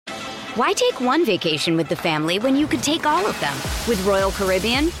Why take one vacation with the family when you could take all of them? With Royal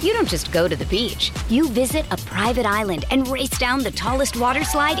Caribbean, you don't just go to the beach. You visit a private island and race down the tallest water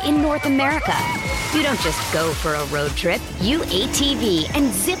slide in North America. You don't just go for a road trip. You ATV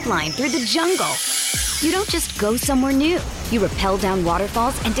and zip line through the jungle. You don't just go somewhere new. You rappel down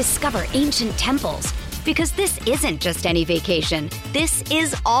waterfalls and discover ancient temples. Because this isn't just any vacation. This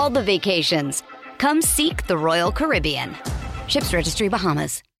is all the vacations. Come seek the Royal Caribbean. Ships Registry,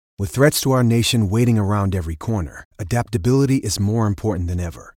 Bahamas. With threats to our nation waiting around every corner, adaptability is more important than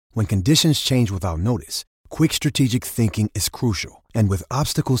ever. When conditions change without notice, quick strategic thinking is crucial. And with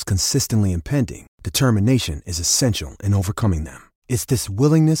obstacles consistently impending, determination is essential in overcoming them. It's this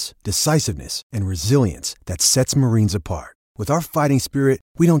willingness, decisiveness, and resilience that sets Marines apart. With our fighting spirit,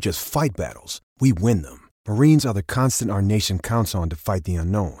 we don't just fight battles, we win them. Marines are the constant our nation counts on to fight the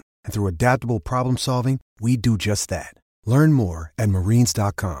unknown. And through adaptable problem solving, we do just that. Learn more at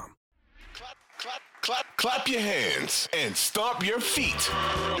marines.com. Clap your hands and stomp your feet.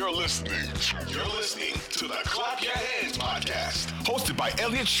 You're listening to the Clap Your Hands podcast, hosted by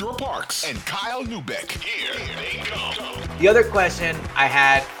Elliot Shore-Parks and Kyle Newbeck. Here they go. The other question I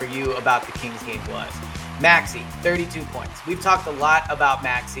had for you about the Kings game was Maxey, 32 points. We've talked a lot about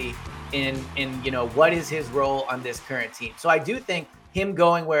Maxey in what is his role on this current team. So I do think him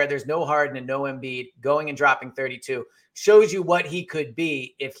going where there's no Harden and no Embiid, going and dropping 32 shows you what he could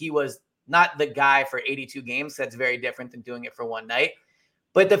be if he was not the guy for 82 games. That's very different than doing it for one night.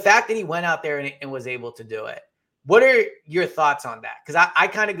 But the fact that he went out there and was able to do it, what are your thoughts on that? Because I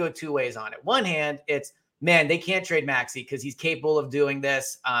kind of go two ways on it. One hand, it's, man, they can't trade Maxey because he's capable of doing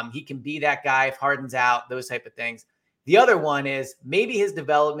this. He can be that guy if Harden's out, those type of things. The other one is maybe his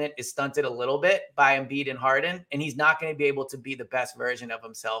development is stunted a little bit by Embiid and Harden, and he's not going to be able to be the best version of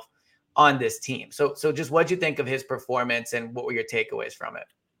himself on this team. So just what'd you think of his performance and what were your takeaways from it?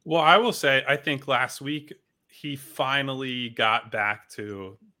 Well, I will say, I think last week he finally got back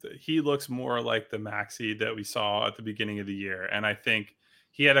to, he looks more like the Maxey that we saw at the beginning of the year. And I think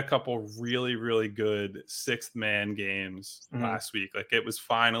he had a couple really, really good sixth man games last week. Like it was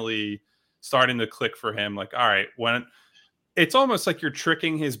finally starting to click for him. Like, all right, when it's almost like you're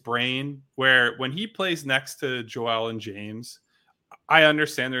tricking his brain where when he plays next to Joel and James, I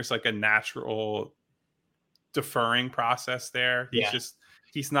understand there's like a natural deferring process there.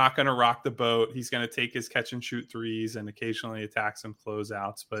 He's not going to rock the boat. He's going to take his catch and shoot threes and occasionally attack some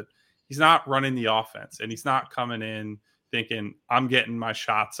closeouts, but he's not running the offense and he's not coming in thinking I'm getting my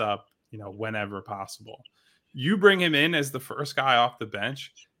shots up, whenever possible. You bring him in as the first guy off the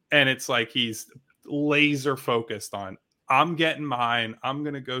bench and it's like he's laser focused on I'm getting mine. I'm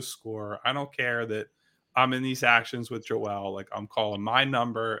going to go score. I don't care that I'm in these actions with Joel. Like I'm calling my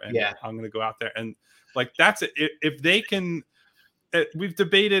number and I'm going to go out there. And like, that's it. If they can, we've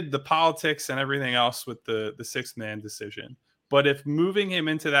debated the politics and everything else with the sixth man decision, but if moving him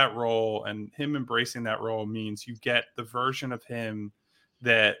into that role and him embracing that role means you get the version of him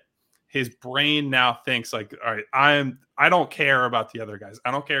that his brain now thinks like, all right, I don't care about the other guys.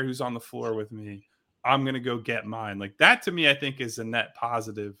 I don't care who's on the floor with me. I'm going to go get mine. Like that to me, I think is a net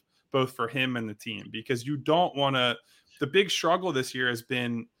positive, both for him and the team, because you don't want to, the big struggle this year has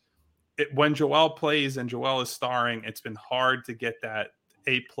been when Joel plays and Joel is starring, it's been hard to get that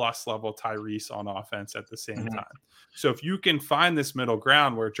A+ level Tyrese on offense at the same time. So if you can find this middle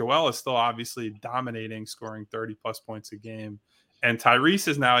ground where Joel is still obviously dominating, scoring 30+ points a game, and Tyrese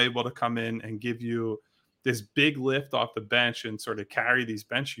is now able to come in and give you this big lift off the bench and sort of carry these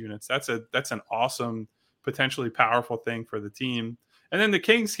bench units, that's an awesome, potentially powerful thing for the team. And then the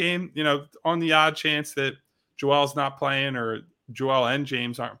Kings game, on the odd chance that Joel's not playing or Joel and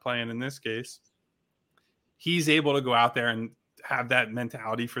James aren't playing in this case, he's able to go out there and have that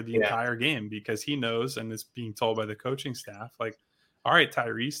mentality for the entire game because he knows and is being told by the coaching staff, like, all right,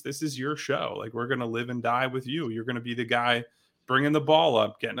 Tyrese, this is your show. Like, we're going to live and die with you. You're going to be the guy bringing the ball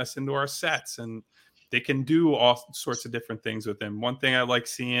up, getting us into our sets. And they can do all sorts of different things with him. One thing I like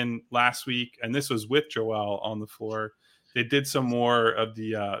seeing last week, and this was with Joel on the floor, they did some more of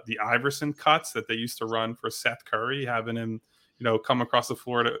the Iverson cuts that they used to run for Seth Curry, having him, come across the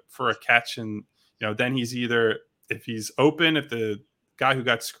floor for a catch. And, then he's either, if he's open, if the guy who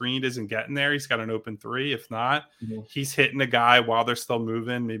got screened isn't getting there, he's got an open three. If not, he's hitting the guy while they're still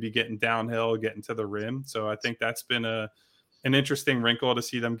moving, maybe getting downhill, getting to the rim. So I think that's been an interesting wrinkle to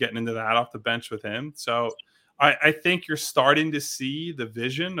see them getting into that off the bench with him. So I think you're starting to see the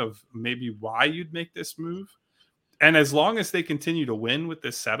vision of maybe why you'd make this move. And as long as they continue to win with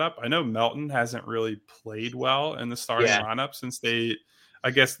this setup, I know Melton hasn't really played well in the starting lineup since they, I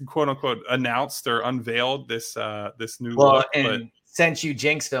guess, quote unquote, announced or unveiled this new look. And since you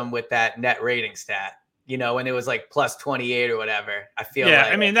jinxed him with that net rating stat, when it was like plus 28 or whatever. I feel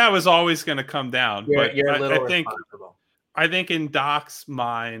I mean, that was always going to come down. You're a little responsible. I think in Doc's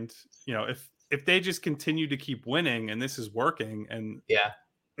mind, if they just continue to keep winning and this is working, and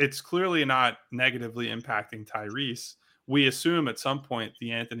it's clearly not negatively impacting Tyrese, we assume at some point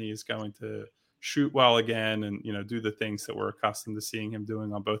D'Anthony is going to shoot well again and, do the things that we're accustomed to seeing him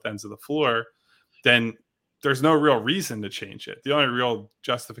doing on both ends of the floor, then there's no real reason to change it. The only real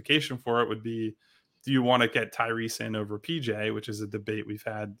justification for it would be, do you want to get Tyrese in over PJ, which is a debate we've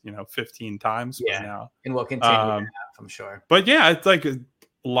had, 15 times by now. And we'll continue to have, I'm sure. But it's like a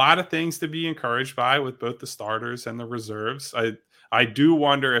lot of things to be encouraged by with both the starters and the reserves. I do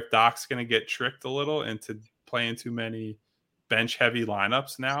wonder if Doc's going to get tricked a little into playing too many bench heavy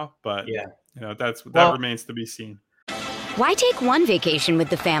lineups now, but that remains to be seen. Why take one vacation with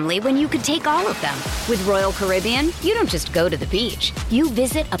the family when you could take all of them? With Royal Caribbean, you don't just go to the beach. You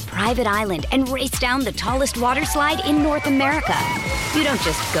visit a private island and race down the tallest water slide in North America. You don't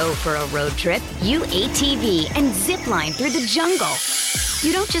just go for a road trip. You ATV and zip line through the jungle.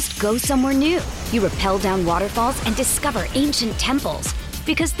 You don't just go somewhere new. You rappel down waterfalls and discover ancient temples.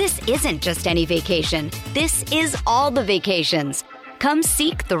 Because this isn't just any vacation. This is all the vacations. Come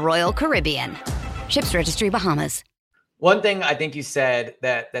seek the Royal Caribbean. Ships Registry, Bahamas. One thing I think you said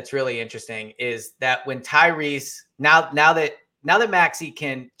that's really interesting is that when Tyrese, now that Maxey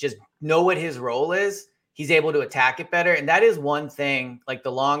can just know what his role is, he's able to attack it better. And that is one thing, like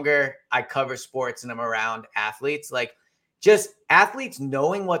the longer I cover sports and I'm around athletes, like just athletes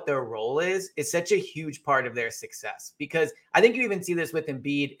knowing what their role is such a huge part of their success. Because I think you even see this with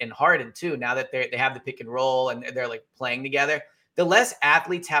Embiid and Harden too, now that they have the pick and roll and they're like playing together. The less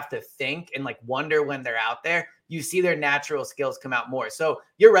athletes have to think and like wonder when they're out there, you see their natural skills come out more. So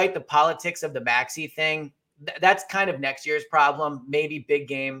you're right. The politics of the Maxey thing, that's kind of next year's problem. Maybe big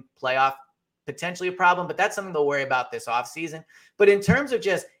game playoff, potentially a problem, but that's something they'll worry about this offseason. But in terms of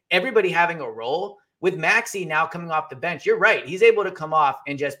just everybody having a role, with Maxey now coming off the bench, you're right. He's able to come off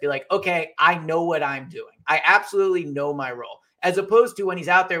and just be like, okay, I know what I'm doing. I absolutely know my role. As opposed to when he's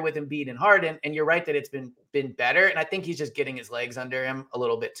out there with Embiid and Harden, and you're right that it's been better. And I think he's just getting his legs under him a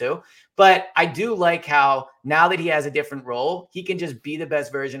little bit too. But I do like how now that he has a different role, he can just be the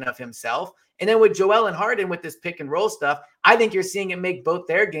best version of himself. And then with Joel and Harden with this pick and roll stuff, I think you're seeing it make both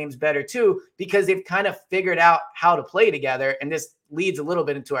their games better too, because they've kind of figured out how to play together. And this leads a little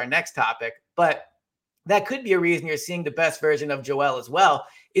bit into our next topic, but that could be a reason you're seeing the best version of Joel as well,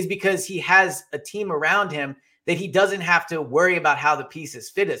 is because he has a team around him that he doesn't have to worry about how the pieces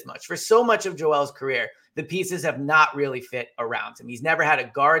fit as much. For so much of Joel's career, the pieces have not really fit around him. He's never had a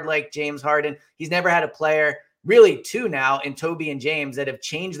guard like James Harden. He's never had a player, really two now, in Toby and James, that have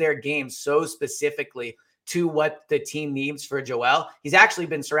changed their game so specifically to what the team needs for Joel. He's actually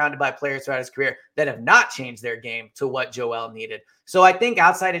been surrounded by players throughout his career that have not changed their game to what Joel needed. So I think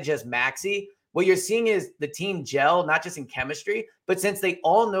outside of just Maxey, what you're seeing is the team gel, not just in chemistry, but since they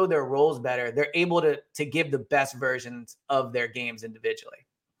all know their roles better, they're able to give the best versions of their games individually.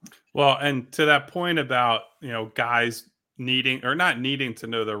 Well, and to that point about, guys needing or not needing to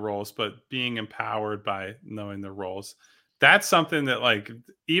know their roles, but being empowered by knowing their roles. That's something that, like,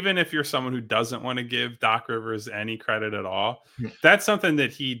 even if you're someone who doesn't want to give Doc Rivers any credit at all, that's something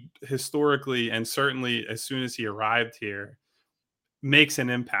that he historically, and certainly as soon as he arrived here, makes an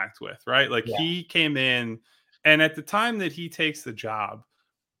impact with, right? Like he came in, and at the time that he takes the job,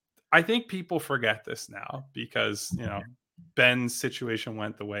 I think people forget this now because, Ben's situation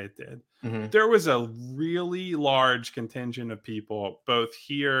went the way it did. There was a really large contingent of people, both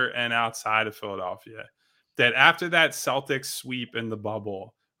here and outside of Philadelphia, that after that Celtics sweep in the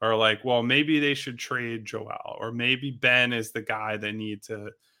bubble are like, well, maybe they should trade Joel, or maybe Ben is the guy they need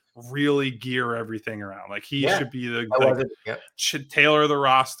to really gear everything around. Like he should be should tailor the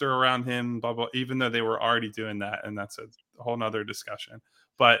roster around him, blah, blah, even though they were already doing that. And that's a whole nother discussion.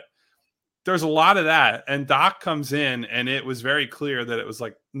 But there's a lot of that. And Doc comes in and it was very clear that it was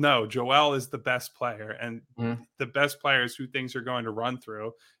like, no, Joel is the best player, and the best players who things are going to run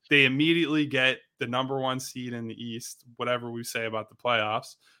through. They immediately get the number one seed in the East, whatever we say about the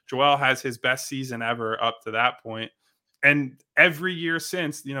playoffs. Joel has his best season ever up to that point. And every year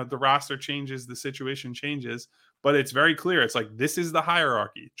since, the roster changes, the situation changes, but it's very clear. It's like, this is the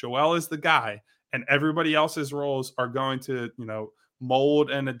hierarchy. Joel is the guy, and everybody else's roles are going to, mold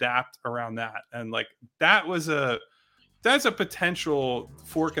and adapt around that. And like, that's a potential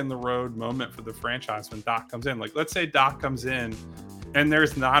fork in the road moment for the franchise when Doc comes in. Like, let's say Doc comes in and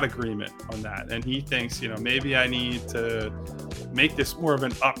there's not agreement on that, and he thinks, maybe I need to make this more of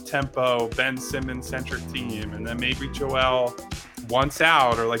an up-tempo Ben Simmons-centric team, and then maybe Joel once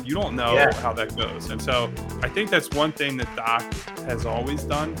out, or like you don't know how that goes. And so I think that's one thing that Doc has always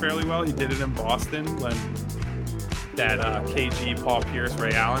done fairly well. He did it in Boston when that KG, Paul Pierce,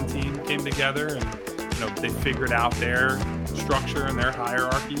 Ray Allen team came together, and they figured out their structure and their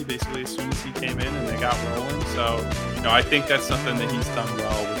hierarchy basically as soon as he came in, and they got rolling. So I think that's something that he's done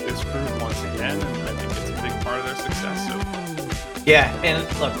well with this group once again, and I think it's a big part of their success. So yeah, and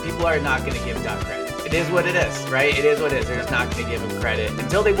look, people are not going to give Doc credit. It is what it is, right? It is what it is. They're just not going to give him credit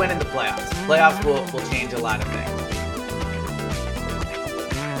until they win in the playoffs. Playoffs will change a lot of things.